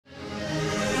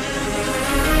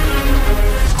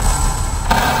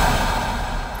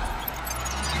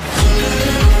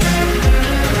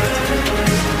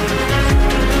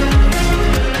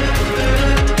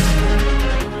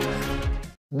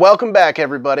Welcome back,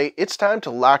 everybody. It's time to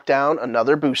lock down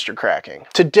another booster cracking.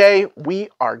 Today, we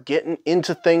are getting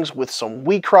into things with some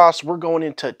Wixoss. We're going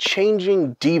into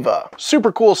Changing Diva.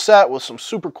 Super cool set with some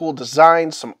super cool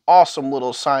designs, some awesome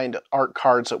little signed art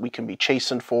cards that we can be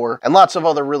chasing for, and lots of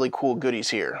other really cool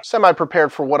goodies here.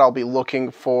 Semi-prepared for what I'll be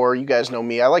looking for. You guys know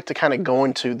me. I like to kind of go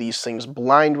into these things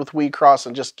blind with Wixoss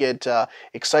and just get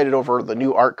excited over the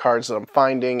new art cards that I'm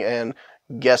finding and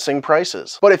guessing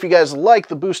prices. But if you guys like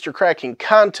the booster cracking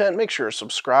content, make sure to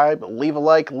subscribe, leave a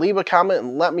like, leave a comment,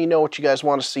 and let me know what you guys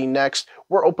want to see next.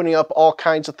 We're opening up all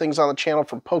kinds of things on the channel,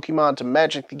 from Pokemon to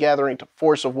Magic the Gathering to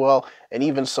Force of Will, and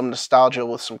even some nostalgia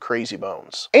with some crazy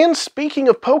bones. And speaking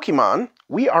of Pokemon,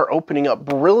 we are opening up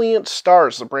Brilliant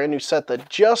Stars, the brand new set that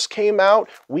just came out.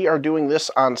 We are doing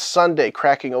this on Sunday,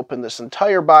 cracking open this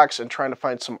entire box and trying to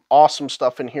find some awesome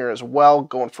stuff in here as well,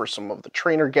 going for some of the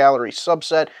Trainer Gallery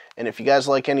subset. And if you guys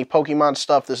like any Pokemon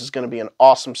stuff, this is going to be an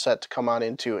awesome set to come on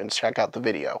into and check out the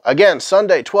video. Again,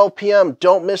 Sunday, 12 p.m.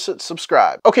 Don't miss it.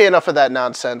 Subscribe. Okay, enough of that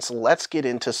nonsense. Let's get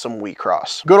into some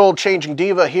Wixoss. Good old Changing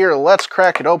Diva here. Let's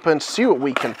crack it open, see what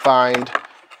we can find.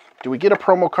 Do we get a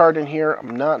promo card in here?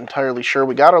 I'm not entirely sure.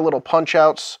 We got our little punch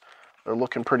outs. They're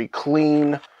looking pretty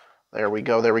clean. There we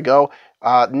go. There we go.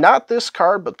 Not this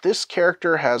card, but this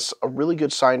character has a really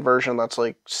good signed version. That's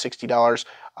like $60.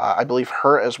 I believe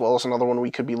her as well as another one we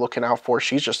could be looking out for.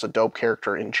 She's just a dope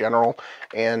character in general.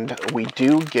 And we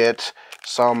do get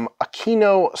some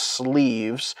Aquino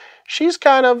sleeves. She's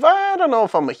kind of, I don't know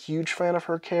if I'm a huge fan of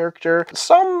her character.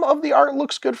 Some of the art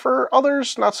looks good for her,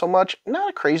 others not so much. Not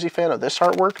a crazy fan of this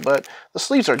artwork, but the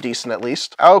sleeves are decent at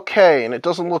least. Okay, and it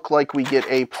doesn't look like we get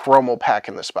a promo pack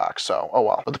in this box, so oh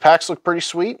well. But the packs look pretty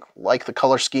sweet. Like the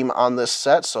color scheme on this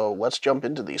set, so let's jump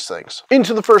into these things.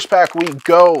 Into the first pack we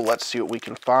go. Let's see what we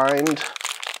can find.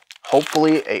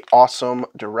 Hopefully a awesome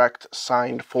direct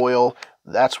signed foil.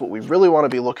 That's what we really want to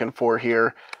be looking for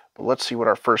here. But let's see what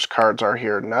our first cards are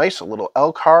here. Nice, a little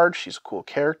L card. She's a cool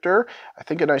character. I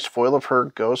think a nice foil of her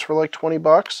goes for like 20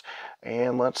 bucks.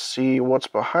 And let's see what's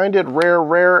behind it.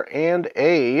 Rare, and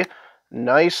a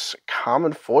nice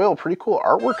common foil. Pretty cool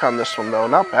artwork on this one, though.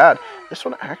 Not bad. This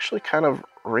one actually kind of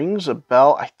rings a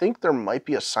bell. I think there might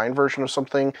be a signed version of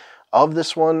something of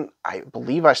this one. I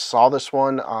believe I saw this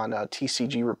one on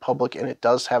TCG Republic, and it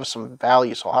does have some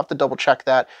value, so I'll have to double check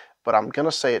that, but I'm going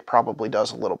to say it probably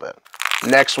does a little bit.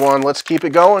 Next one, let's keep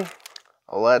it going.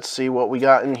 Let's see what we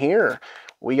got in here.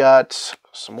 We got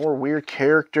some more weird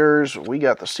characters. We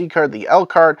got the C card, the L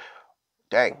card.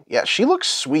 Dang, yeah, she looks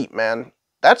sweet, man.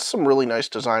 That's some really nice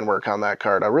design work on that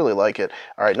card. I really like it.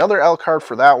 All right, another L card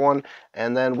for that one.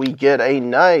 And then we get a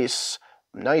nice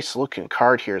looking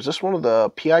card here. Is this one of the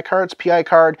PI cards? PI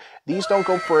card. These don't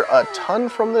go for a ton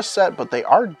from this set, but they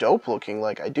are dope looking.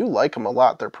 Like, I do like them a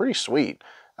lot. They're pretty sweet.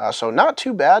 So not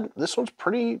too bad. This one's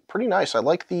pretty nice. I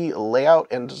like the layout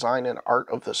and design and art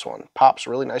of this one. Pops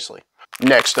really nicely.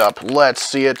 Next up, let's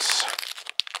see it.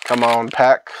 Come on,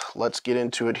 pack. Let's get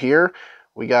into it here.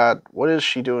 We got, what is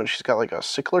she doing? She's got like a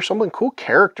sickle or something. Cool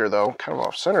character, though. Kind of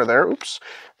off center there. Oops.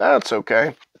 That's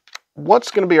okay.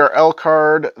 What's going to be our L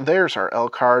card? There's our L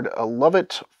card. Love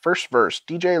It. First verse.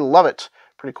 DJ Love It.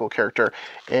 Pretty cool character.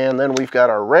 And then we've got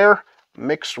our rare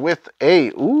mixed with a,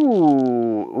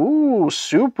 ooh,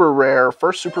 super rare.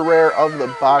 First super rare of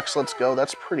the box. Let's go.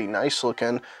 That's pretty nice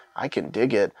looking. I can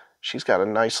dig it. She's got a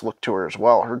nice look to her as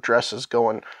well. Her dress is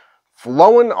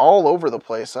flowing all over the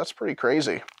place. That's pretty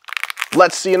crazy.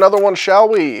 Let's see another one, shall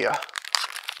we?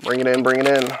 Bring it in, bring it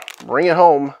in. Bring it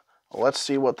home. Let's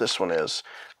see what this one is.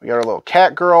 We got our little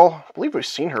cat girl. I believe we've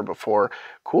seen her before.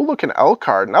 Cool looking L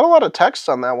card. Not a lot of text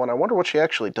on that one. I wonder what she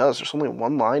actually does. There's only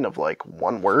one line of like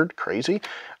one word. Crazy.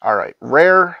 All right.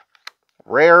 Rare,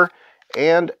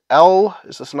 and L.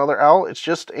 Is this another L? It's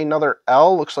just another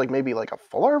L. Looks like maybe like a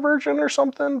fuller version or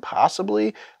something,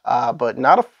 possibly. But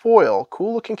not a foil.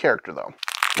 Cool looking character though.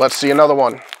 Let's see another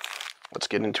one. Let's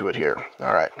get into it here.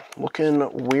 All right, looking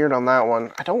weird on that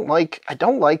one. I don't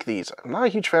like these. I'm not a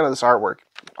huge fan of this artwork.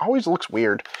 It always looks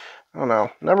weird. I don't know,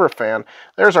 never a fan.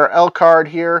 There's our L card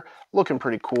here, looking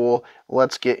pretty cool.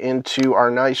 Let's get into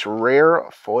our nice rare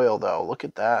foil though. Look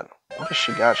at that. What has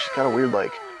she got? She's got a weird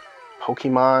like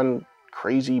Pokemon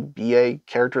crazy BA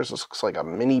characters. This looks like a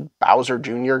mini Bowser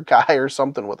Jr. guy or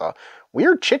something with a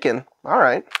weird chicken. All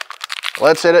right,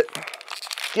 let's hit it.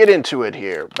 Get into it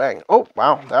here. Bang. Oh,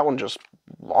 wow. That one just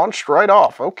launched right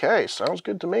off. Okay, sounds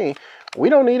good to me. We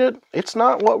don't need it. It's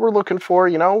not what we're looking for,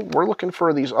 you know. We're looking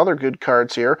for these other good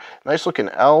cards here. Nice looking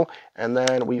L. And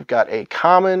then we've got a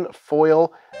common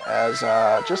foil as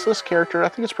just this character. I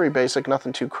think it's pretty basic.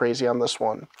 Nothing too crazy on this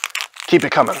one. Keep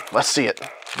it coming. Let's see it.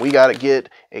 We got to get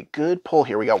a good pull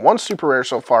here. We got one super rare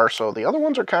so far, so the other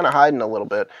ones are kind of hiding a little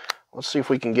bit. Let's see if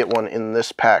we can get one in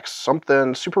this pack.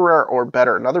 Something super rare or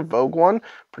better. Another Vogue one.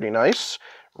 Pretty nice.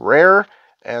 Rare.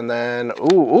 And then,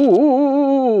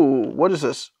 ooh, what is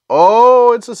this?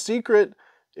 Oh, it's a secret.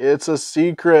 It's a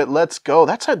secret. Let's go.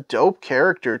 That's a dope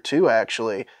character too,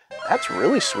 actually. That's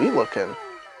really sweet looking.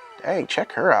 Dang,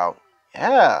 check her out.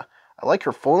 Yeah, I like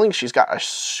her foiling. She's got a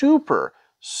super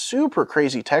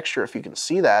crazy texture, if you can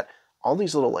see that. All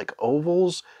these little like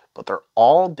ovals, but they're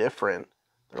all different.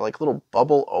 They're like little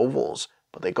bubble ovals,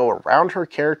 but they go around her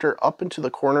character up into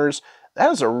the corners.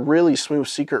 That is a really smooth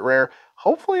secret rare.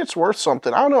 Hopefully it's worth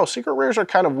something. I don't know, secret rares are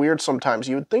kind of weird sometimes.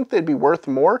 You would think they'd be worth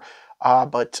more,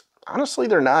 but honestly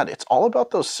they're not. It's all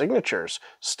about those signatures.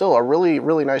 Still a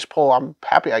really nice pull. I'm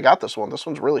happy I got this one. This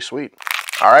one's really sweet.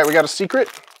 All right, we got a secret.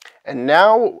 And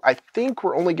now I think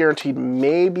we're only guaranteed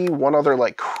maybe one other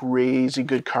like crazy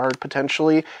good card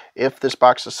potentially if this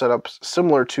box is set up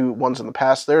similar to ones in the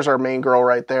past. There's our main girl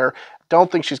right there.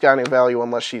 Don't think she's got any value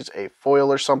unless she's a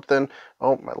foil or something.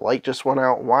 Oh, my light just went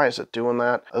out. Why is it doing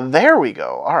that? There we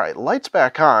go. All right, light's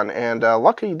back on. And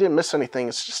lucky you didn't miss anything.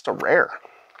 It's just a rare.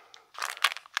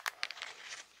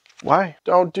 Why?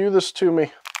 Don't do this to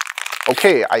me.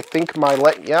 Okay, I think my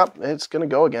light, yep, it's going to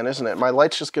go again, isn't it? My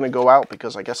light's just going to go out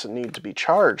because I guess it needed to be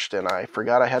charged, and I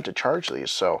forgot I had to charge these.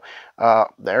 So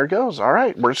there it goes. All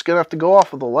right, we're just going to have to go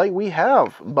off of the light we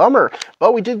have. Bummer.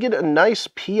 But we did get a nice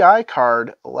PI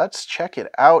card. Let's check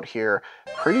it out here.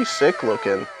 Pretty sick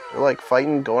looking. They're like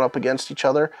fighting, going up against each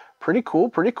other. Pretty cool,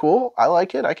 pretty cool. I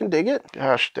like it. I can dig it.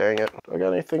 Gosh dang it. Do I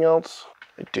got anything else?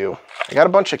 I do. I got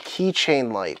a bunch of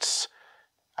keychain lights.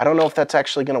 I don't know if that's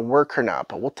actually going to work or not,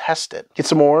 but we'll test it. Get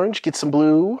some orange, get some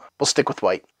blue. We'll stick with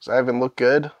white. Does that even look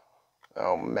good?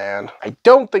 Oh man, I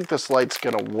don't think this light's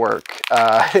going to work.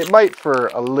 It might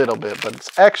for a little bit, but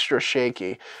it's extra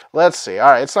shaky. Let's see. All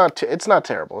right, it's not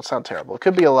terrible. It's not terrible. It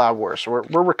could be a lot worse. We're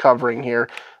recovering here.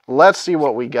 Let's see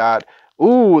what we got.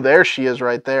 Ooh, there she is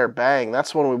right there. Bang.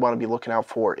 That's one we want to be looking out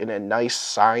for in a nice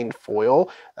signed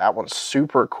foil. That one's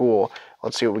super cool.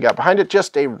 Let's see what we got behind it.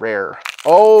 Just a rare.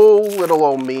 Oh, little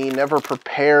old me. Never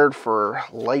prepared for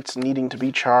lights needing to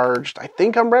be charged. I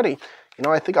think I'm ready. You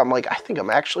know, I think I'm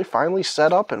actually finally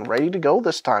set up and ready to go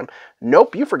this time.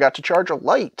 Nope, you forgot to charge a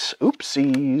light.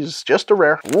 Oopsies. Just a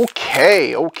rare.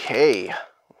 Okay.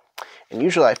 And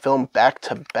usually I film back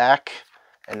to back.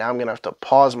 And now I'm going to have to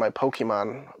pause my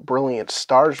Pokemon Brilliant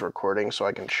Stars recording so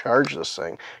I can charge this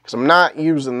thing. Because I'm not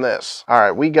using this. All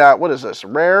right, we got, what is this?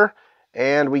 Rare.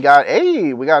 And we got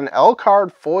an L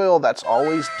card foil that's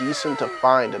always decent to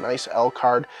find. A nice L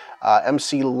card.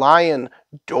 MC Lion.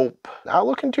 Dope. Not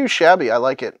looking too shabby. I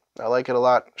like it. I like it a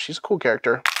lot. She's a cool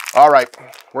character. All right,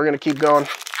 we're going to keep going.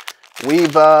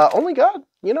 We've only got,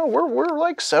 you know, we're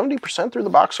like 70% through the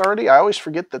box already. I always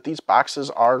forget that these boxes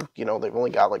are, you know, they've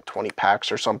only got like 20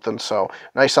 packs or something. So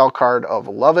nice L card of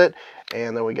Love It.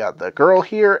 And then we got the girl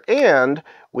here. And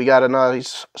we got a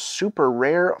nice super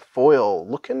rare foil.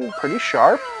 Looking pretty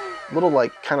sharp. Little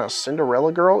like kind of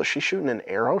Cinderella girl. Is she shooting an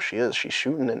arrow? She is. She's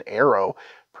shooting an arrow.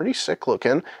 Pretty sick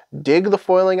looking. Dig the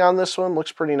foiling on this one.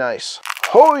 Looks pretty nice.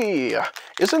 Hoi!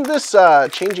 Isn't this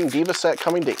Changing Diva set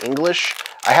coming to English?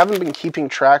 I haven't been keeping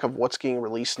track of what's getting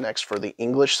released next for the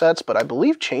English sets, but I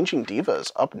believe Changing Diva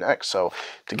is up next. So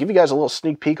to give you guys a little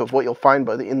sneak peek of what you'll find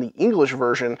in the English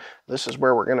version, this is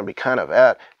where we're going to be kind of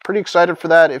at. Pretty excited for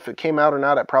that. If it came out or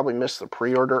not, I probably missed the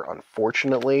pre-order,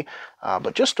 unfortunately.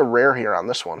 But just a rare here on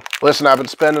this one. Listen, I've been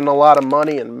spending a lot of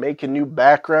money and making new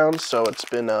backgrounds, so it's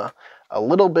been a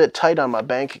little bit tight on my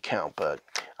bank account, but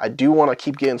I do want to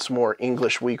keep getting some more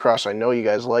English Wixoss. I know you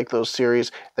guys like those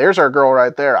series. There's our girl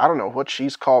right there. I don't know what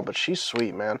she's called, but she's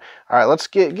sweet, man. All right, let's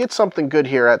get something good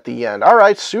here at the end. All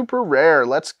right, super rare.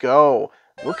 Let's go.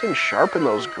 Looking sharp in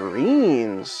those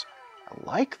greens. I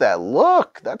like that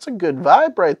look. That's a good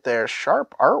vibe right there.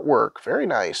 Sharp artwork. Very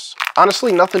nice.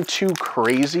 Honestly, nothing too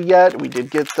crazy yet. We did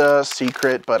get the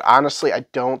secret, but honestly, I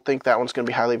don't think that one's going to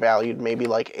be highly valued. Maybe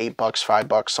like $8,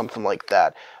 $5, something like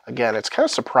that. Again, it's kind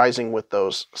of surprising with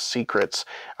those secrets,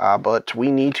 but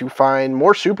we need to find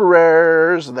more super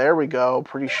rares. There we go.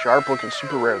 Pretty sharp looking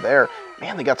super rare there.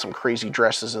 Man, they got some crazy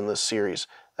dresses in this series.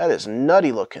 That is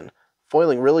nutty looking.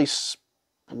 Foiling really spices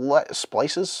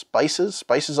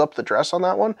up the dress on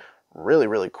that one.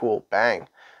 Really cool. Bang.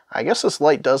 I guess this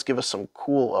light does give us some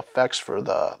cool effects for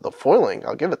the foiling.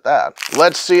 I'll give it that.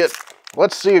 Let's see it.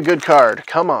 Let's see a good card.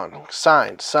 Come on.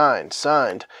 Signed.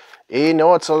 You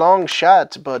know it's a long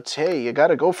shot, but hey, you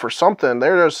gotta go for something.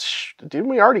 Didn't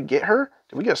we already get her?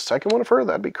 Did we get a second one of her?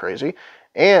 That'd be crazy.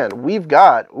 And we've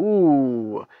got,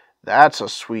 ooh, That's a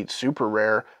sweet super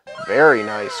rare. Very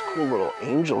nice. Cool little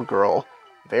angel girl.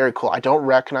 Very cool. I don't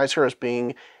recognize her as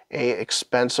being a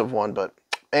expensive one, but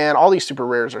man, all these super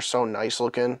rares are so nice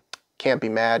looking. Can't be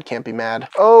mad, can't be mad.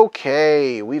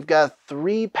 Okay, we've got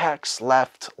 3 packs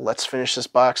left. Let's finish this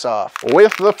box off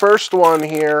with the first one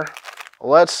here.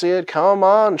 Let's see it. Come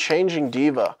on, Changing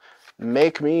Diva.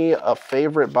 Make me a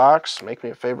favorite box. Make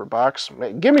me a favorite box.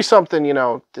 Give me something, you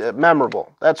know,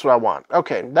 memorable. That's what I want.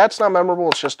 Okay, that's not memorable.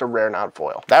 It's just a rare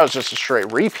non-foil. That was just a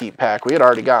straight repeat pack. We had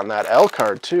already gotten that L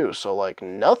card too, so like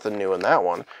nothing new in that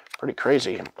one. Pretty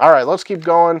crazy. All right, let's keep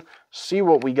going. See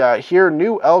what we got here.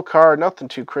 New L card. Nothing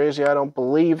too crazy, I don't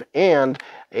believe. And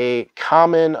a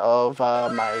common of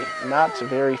my not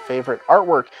very favorite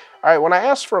artwork. All right, when I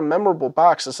asked for a memorable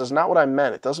box, this is not what I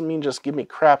meant. It doesn't mean just give me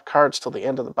crap cards till the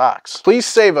end of the box. Please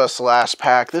save us, last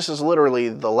pack. This is literally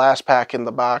the last pack in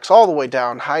the box, all the way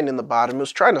down, hiding in the bottom. It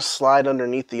was trying to slide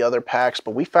underneath the other packs,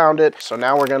 but we found it. So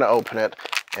now we're going to open it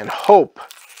and hope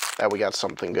that we got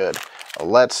something good.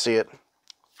 Let's see it.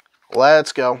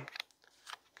 Let's go.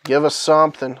 Give us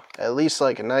something. At least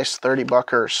like a nice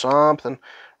 30-bucker or something.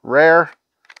 Rare,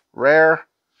 rare,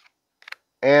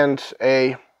 and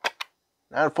a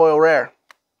non-foil rare.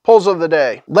 Pulls of the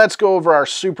day. Let's go over our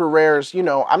super rares. You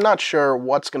know, I'm not sure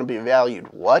what's going to be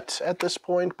valued what at this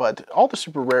point, but all the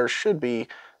super rares should be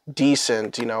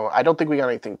decent. You know, I don't think we got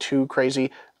anything too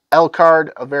crazy. L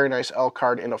card, a very nice L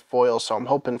card in a foil, so I'm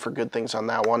hoping for good things on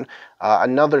that one.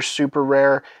 Another super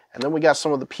rare, and then we got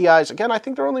some of the PIs. Again, I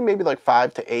think they're only maybe like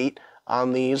 5 to 8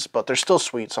 on these, but they're still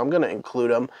sweet, so I'm going to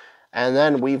include them. And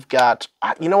then we've got,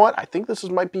 you know what, I think this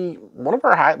might be one of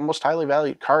our most highly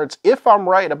valued cards, if I'm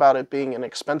right about it being an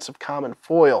expensive common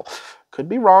foil. Could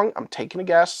be wrong, I'm taking a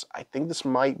guess. I think this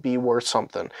might be worth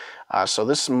something. So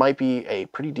this might be a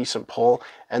pretty decent pull.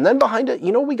 And then behind it,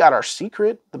 you know, we got our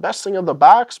secret, the best thing of the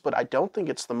box, but I don't think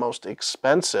it's the most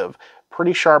expensive.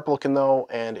 Pretty sharp looking though,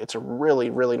 and it's a really,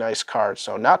 really nice card,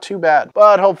 so not too bad.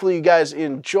 But hopefully you guys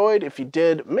enjoyed. If you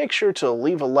did, make sure to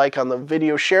leave a like on the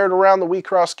video, share it around the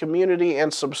Wixoss community,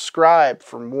 and subscribe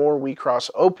for more Wixoss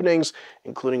openings,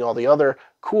 including all the other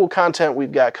cool content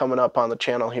we've got coming up on the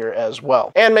channel here as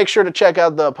well. And make sure to check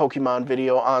out the Pokemon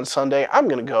video on Sunday. I'm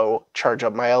gonna go charge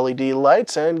up my LED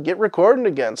lights and get recording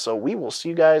again, so we will see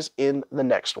you guys in the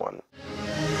next one.